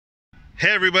Hey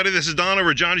everybody, this is Don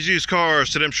over at Johnny's Used Cars.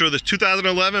 Today I'm showing this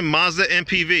 2011 Mazda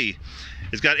MPV.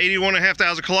 It's got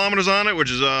 81,500 kilometers on it,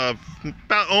 which is about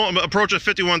approaching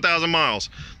 51,000 miles.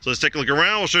 So let's take a look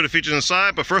around. We'll show you the features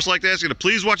inside, but first I'd like to ask you to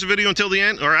please watch the video until the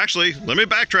end, or actually, let me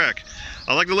backtrack.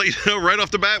 I'd like to let you know right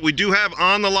off the bat, we do have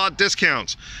on-the-lot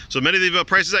discounts. So many of the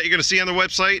prices that you're going to see on the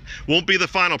website won't be the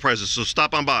final prices, so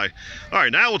stop on by. All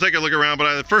right, now we'll take a look around, but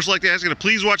I'd first like to ask you to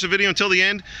please watch the video until the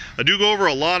end. I do go over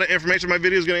a lot of information. My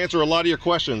video is going to answer a lot of your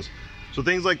questions. So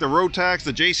things like the road tax,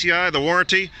 the JCI, the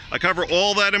warranty, I cover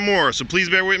all that and more. So please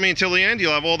bear with me until the end.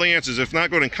 You'll have all the answers. If not,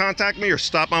 go ahead and contact me or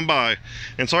stop on by.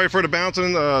 And sorry for the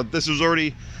bouncing. This was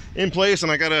already in place,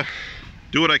 and I got to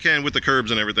do what I can with the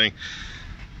curbs and everything.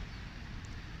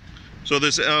 So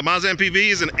this Mazda MPV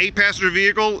is an 8-passenger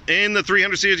vehicle in the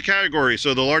 300 series category,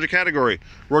 so the larger category.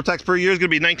 Road tax per year is going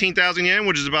to be 19,000 yen,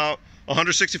 which is about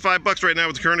 165 bucks right now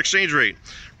with the current exchange rate.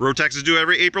 Road tax is due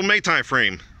every April-May time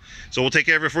frame. So we'll take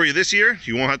care of it for you this year.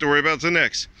 You won't have to worry about it the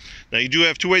next. Now you do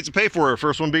have two ways to pay for it.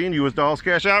 First one being US dollars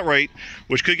cash outright,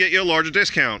 which could get you a larger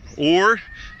discount. Or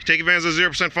you take advantage of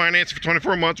 0% financing for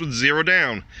 24 months with zero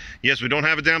down. Yes, we don't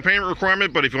have a down payment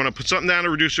requirement, but if you want to put something down to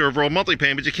reduce your overall monthly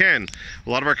payment, you can. A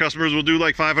lot of our customers will do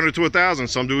like 500 to 1,000.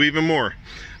 Some do even more.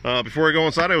 Before I go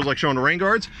inside, I was like showing the rain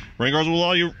guards. Rain guards will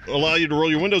allow you to roll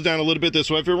your windows down a little bit this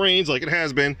way. If it rains, like it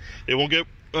has been, it won't get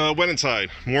wet inside.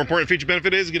 More important feature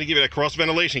benefit is going to give you that cross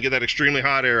ventilation, get that extremely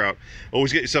hot air out.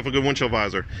 Always get yourself a good windshield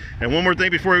visor. And one more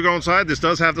thing before you go inside, this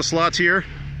does have the slots here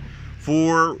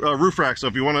for roof racks. So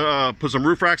if you want to put some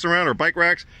roof racks around or bike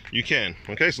racks, you can.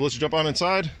 Okay, so let's jump on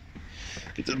inside,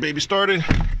 get the baby started.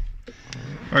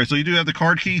 All right, so you do have the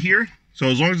card key here. So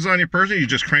as long as it's on your person, you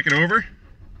just crank it over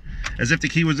as if the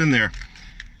key was in there.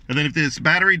 And then if this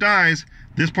battery dies,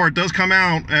 this part does come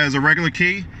out as a regular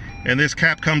key, and this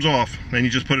cap comes off, and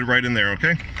you just put it right in there,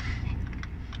 okay?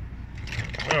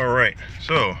 All right,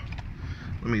 so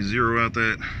let me zero out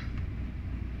that.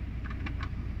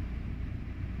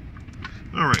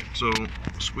 All right, so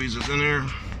squeeze this in there.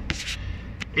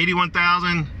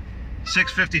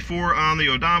 81,654 on the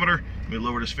odometer. Let me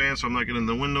lower this fan so I'm not getting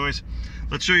the wind noise.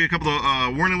 Let's show you a couple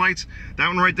of warning lights. That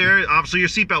one right there, obviously your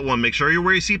seatbelt one. Make sure you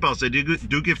wear your seatbelts. They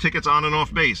do give tickets on and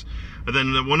off base. And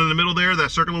then the one in the middle there,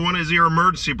 that circular one, is your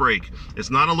emergency brake. It's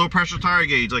not a low pressure tire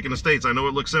gauge like in the States. I know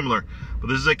it looks similar, but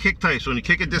this is a kick type. So when you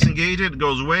kick it, disengage it, it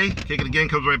goes away. Kick it again,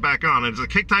 comes right back on. And it's a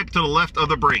kick type to the left of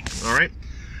the brake, all right?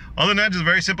 Other than that, just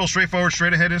very simple, straightforward,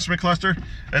 straight ahead instrument cluster.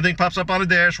 Everything pops up on the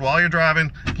dash while you're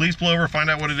driving. Please pull over, find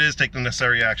out what it is, take the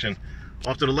necessary action.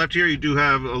 Off to the left here, you do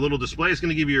have a little display. It's going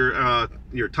to give you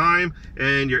your time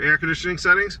and your air conditioning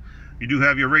settings. You do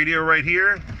have your radio right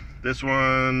here. This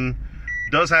one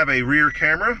does have a rear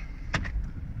camera.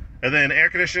 And then air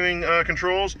conditioning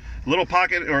controls. Little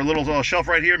pocket or a little shelf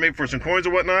right here, maybe for some coins or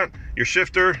whatnot. Your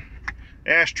shifter,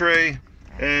 ashtray,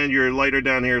 and your lighter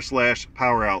down here /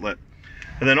 power outlet.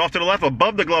 And then off to the left,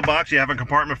 above the glove box, you have a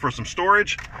compartment for some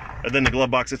storage. And then the glove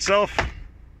box itself.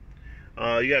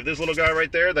 You have this little guy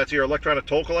right there. That's your electronic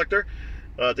toll collector,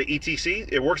 the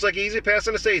ETC. It works like Easy Pass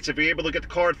in the States if you're able to get the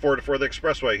card for it for the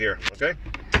expressway here, okay?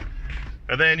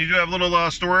 And then you do have a little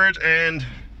storage and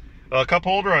a cup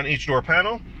holder on each door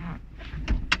panel.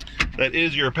 That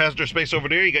is your passenger space over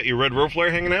there. You got your red road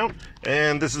flare hanging out.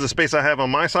 And this is the space I have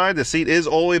on my side. The seat is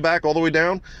all the way back, all the way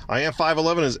down. I am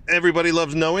 5'11", as everybody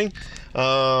loves knowing.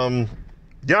 Yeah,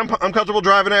 I'm comfortable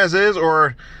driving as is,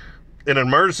 or in an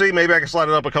emergency, maybe I can slide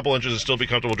it up a couple inches and still be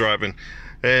comfortable driving.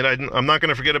 And I'm not going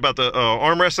to forget about the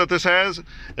armrest that this has.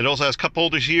 It also has cup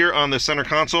holders here on the center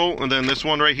console, and then this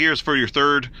one right here is for your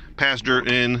third passenger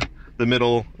in the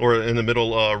middle, or in the middle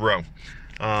row.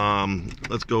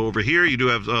 Let's go over here. You do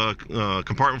have a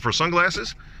compartment for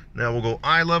sunglasses. Now we'll go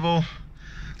eye level.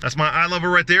 That's my eye level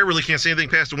right there. Really can't see anything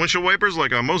past the windshield wipers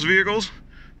like on most vehicles.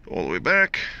 Go all the way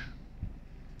back.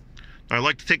 I'd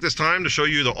like to take this time to show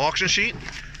you the auction sheet,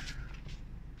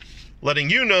 letting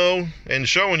you know and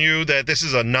showing you that this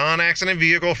is a non-accident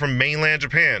vehicle from mainland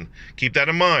Japan. Keep that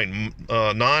in mind.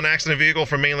 Non-accident vehicle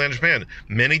from mainland Japan.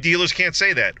 Many dealers can't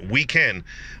say that. We can.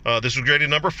 This was graded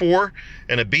number 4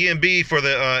 and a B&B for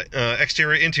the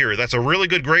exterior interior. That's a really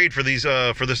good grade for these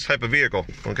for this type of vehicle,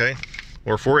 okay,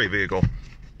 or for a vehicle.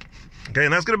 Okay,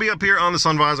 and that's going to be up here on the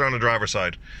sun visor on the driver's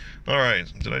side. All right,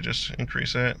 did I just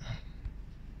increase that?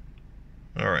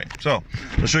 All right, so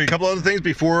let's show you a couple other things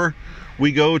before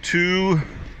we go to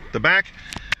the back.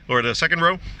 or the second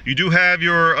row. You do have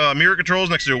your mirror controls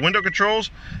next to your window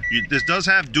controls. This does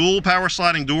have dual power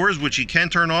sliding doors, which you can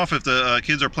turn off if the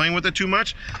kids are playing with it too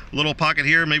much. A little pocket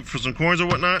here, maybe for some coins or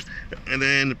whatnot. And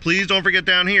then please don't forget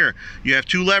down here, you have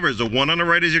two levers. The one on the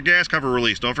right is your gas cover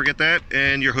release. Don't forget that,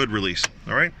 and your hood release.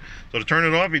 All right. So to turn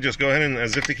it off, you just go ahead and,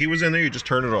 as if the key was in there, you just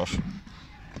turn it off.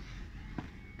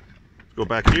 Go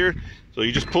back here. So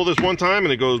you just pull this one time,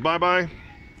 and it goes bye-bye.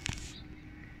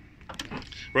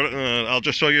 I'll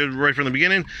just show you right from the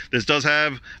beginning. This does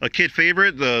have a kid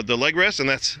favorite, the leg rest, and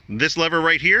that's this lever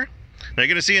right here. Now you're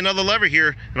going to see another lever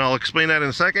here, and I'll explain that in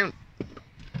a second.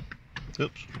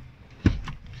 Oops.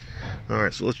 All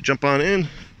right, so let's jump on in.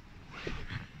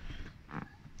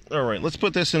 All right, let's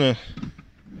put this in a...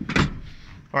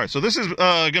 All right, so this is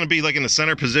going to be like in the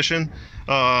center position.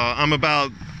 I'm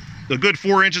about a good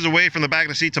 4 inches away from the back of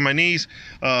the seat to my knees.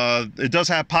 It does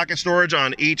have pocket storage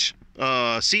on each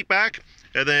seat back,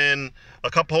 and then a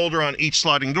cup holder on each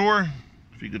sliding door,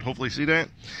 if you could hopefully see that.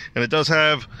 And it does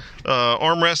have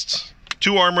armrests,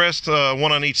 2 armrests,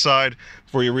 one on each side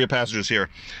for your rear passengers here.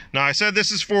 Now I said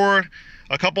this is for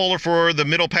a cup holder for the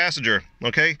middle passenger,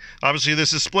 okay? Obviously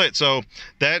this is split, so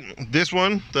this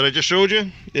one that I just showed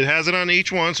you, it has it on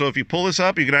each one, so if you pull this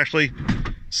up, you can actually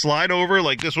slide over,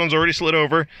 like this one's already slid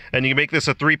over, and you can make this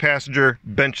a 3-passenger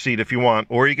bench seat if you want,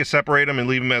 or you can separate them and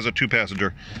leave them as a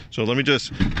 2-passenger. So let me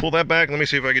just pull that back. Let me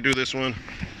see if I can do this one,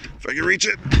 if I can reach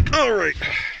it. All right.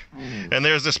 And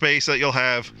there's the space that you'll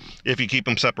have if you keep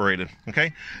them separated,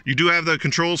 okay? You do have the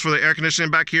controls for the air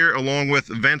conditioning back here, along with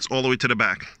vents all the way to the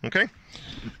back, okay?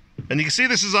 And you can see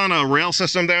this is on a rail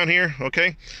system down here,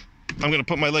 okay? I'm gonna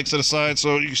put my legs to the side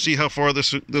so you can see how far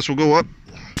this will go up.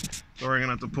 Sorry, I'm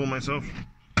gonna have to pull myself.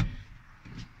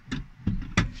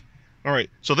 All right,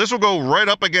 so this will go right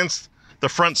up against the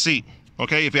front seat,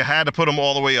 okay, if you had to put them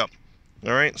all the way up.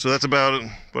 All right, so that's about,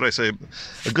 what I say,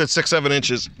 a good 6-7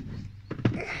 inches.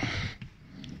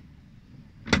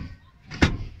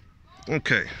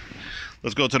 Okay,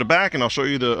 let's go to the back and I'll show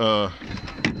you the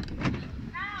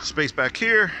space back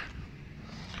here.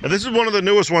 And this is one of the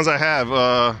newest ones I have,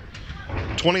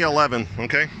 2011,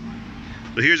 okay?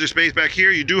 So here's your space back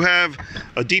here. You do have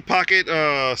a deep pocket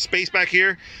space back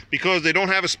here. Because they don't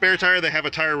have a spare tire, they have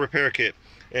a tire repair kit.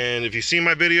 And if you've seen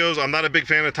my videos, I'm not a big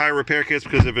fan of tire repair kits,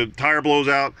 because if a tire blows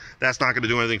out, that's not going to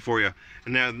do anything for you.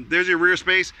 And now there's your rear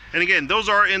space. And again, those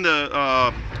are in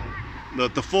the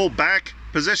full back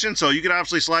position, so you can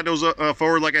obviously slide those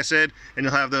forward, like I said, and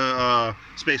you'll have the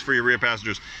space for your rear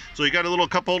passengers. So you got a little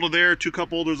cup holder there, 2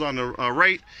 cup holders on the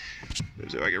right.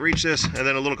 Let's see if I can reach this, and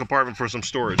then a little compartment for some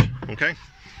storage. Okay.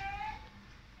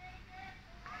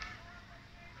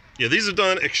 Yeah, these have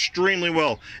done extremely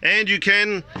well, and you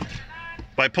can,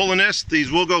 by pulling this,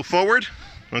 these will go forward.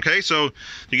 Okay, so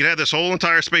you can have this whole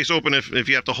entire space open if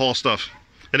you have to haul stuff.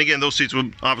 And again, those seats will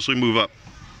obviously move up.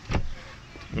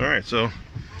 All right, so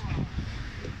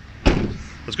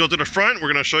let's go to the front.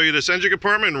 We're going to show you this engine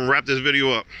compartment and wrap this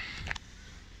video up.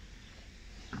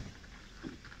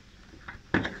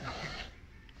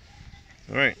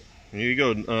 All right, here you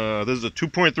go. This is a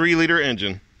 2.3 liter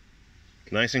engine,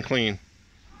 nice and clean.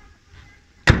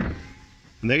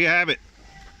 And there you have it.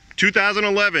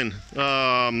 2011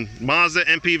 Mazda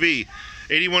MPV,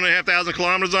 81,500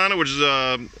 kilometers on it, which is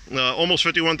almost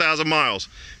 51,000 miles.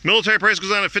 Military price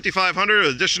goes down to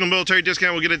 $5,500. Additional military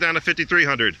discount will get it down to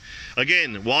 $5,300.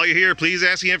 Again, while you're here, please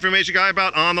ask the information guy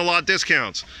about on the lot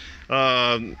discounts,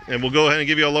 and we'll go ahead and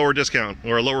give you a lower discount,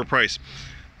 or a lower price.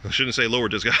 I shouldn't say lower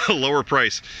discount, lower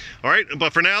price. All right,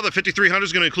 but for now, the $5,300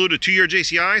 is going to include a 2-year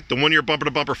JCI, the 1-year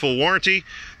bumper-to-bumper full warranty,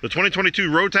 the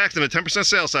 2022 road tax, and a 10%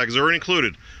 sales tax is already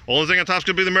included. Only thing on top is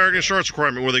going to be the American insurance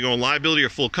requirement, where they go on liability or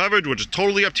full coverage, which is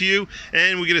totally up to you,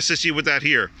 and we can assist you with that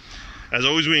here. As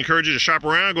always, we encourage you to shop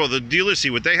around, go to the dealers,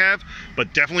 see what they have,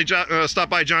 but definitely stop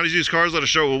by Johnny's Used Cars, let us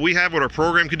show what we have, what our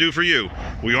program can do for you.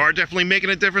 We are definitely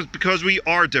making a difference because we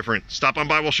are different. Stop on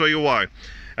by, we'll show you why.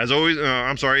 As always,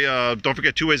 don't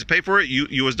forget 2 ways to pay for it: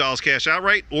 US dollars cash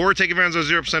outright, or take advantage of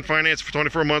 0% finance for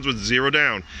 24 months with 0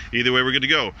 down. Either way, we're good to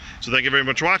go. So thank you very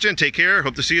much for watching. Take care.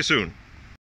 Hope to see you soon.